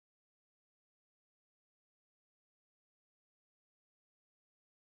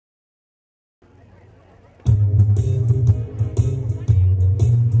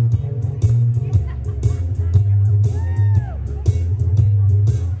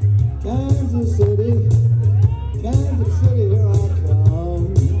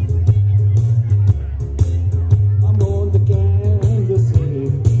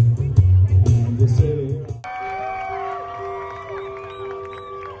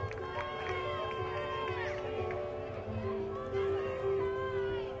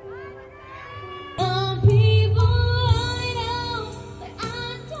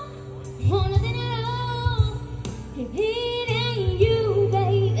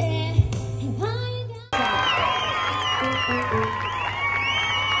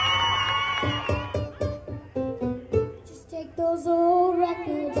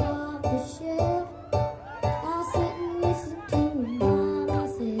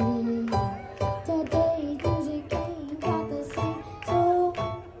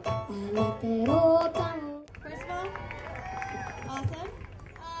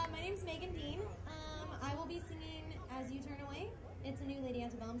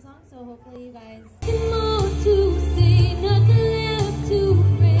mom song, so hopefully you guys. More to say, nothing left to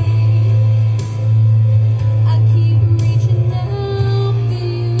pray. I keep reaching out for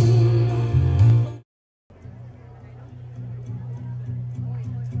you.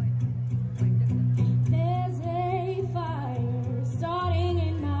 There's a fire starting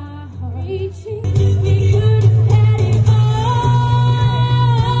in my heart. Reaching, we could have had it all.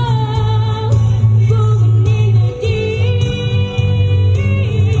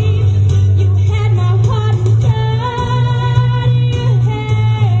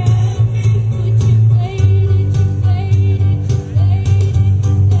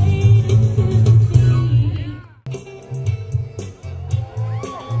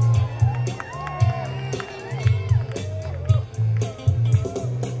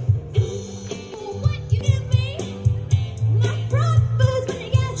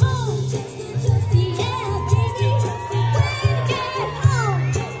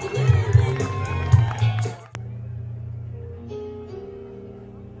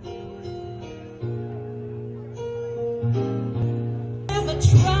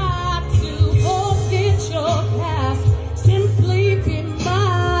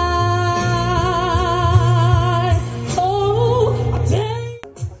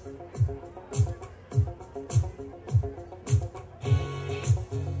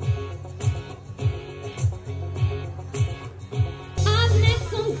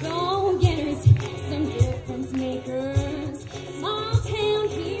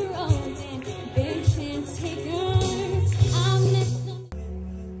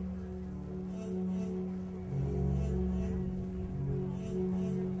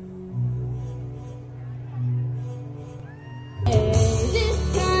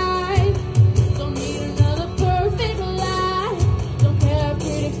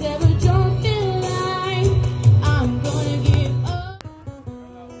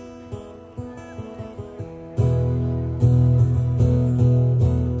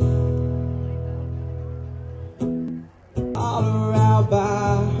 By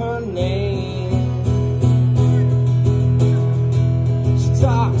her name, she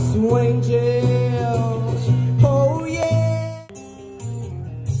talks to angels. Oh yeah.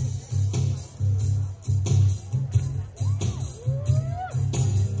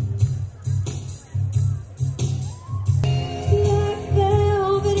 Black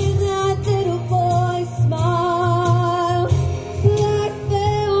velvet in that little boy's smile. Black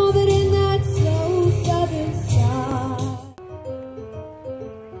velvet in that slow southern style.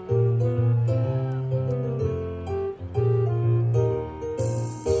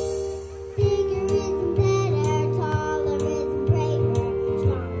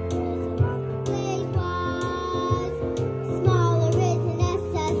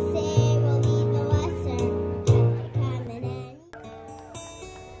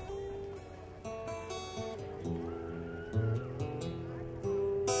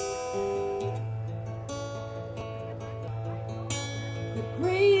 The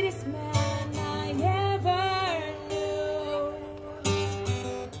greatest man I ever knew.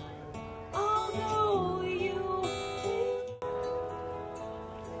 Although you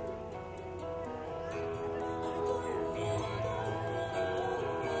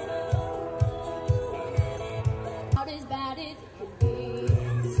not as bad as it could be,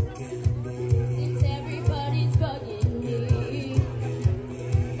 since everybody's bugging me,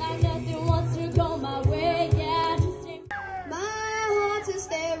 like nothing wants to go my way. Yeah, just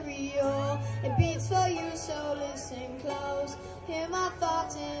stereo, it beats for you, so listen close. Hear my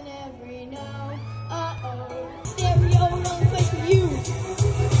thoughts in every note. Stereo, only place for you.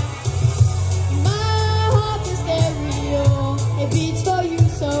 My heart's a stereo, it beats for you,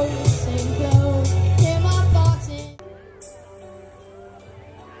 so listen close. Hear my thoughts in.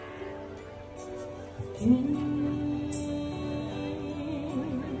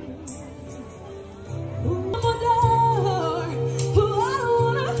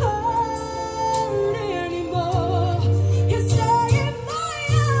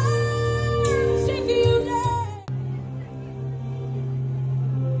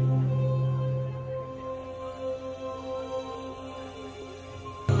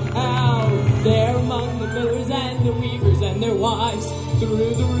 There among the millers and the weavers and their wives, through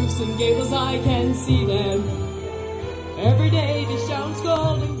the roofs and gables I can see them. Every day they shout and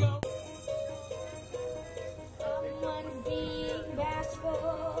scold and go. Someone's being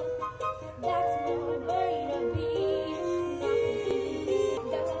bashful. That's no way to be.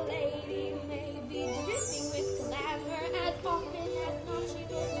 The lady may be dripping with glamour. As often as not she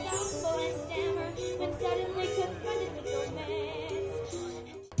will stumble and stammer when suddenly confronted with romance.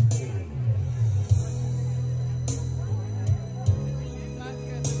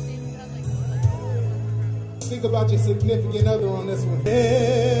 Think about your significant other on this one.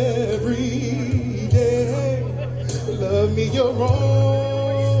 Every day, love me your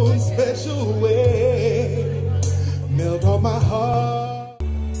own special way. Melt all my heart.